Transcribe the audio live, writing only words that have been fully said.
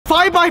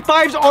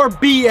5x5s are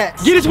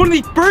BS. Yet it's one of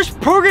the first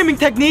programming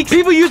techniques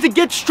people use to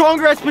get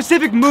stronger at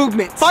specific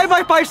movements.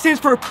 5x5 stands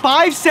for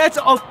 5 sets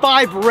of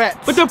 5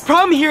 reps. But the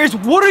problem here is,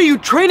 what are you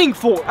training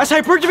for? As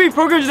hypertrophy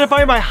programs are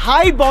defined by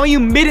high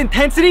volume, mid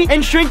intensity,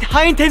 and strength,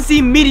 high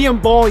intensity,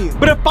 medium volume.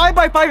 But a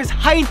 5x5 is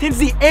high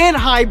intensity and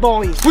high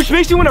volume, which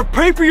makes you want to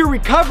pray for your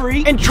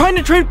recovery and trying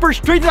to train for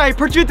strength and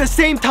hypertrophy at the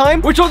same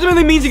time, which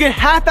ultimately means you get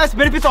half-assed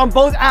benefits on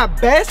both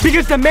at best,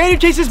 because the man who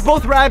chases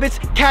both rabbits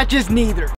catches neither.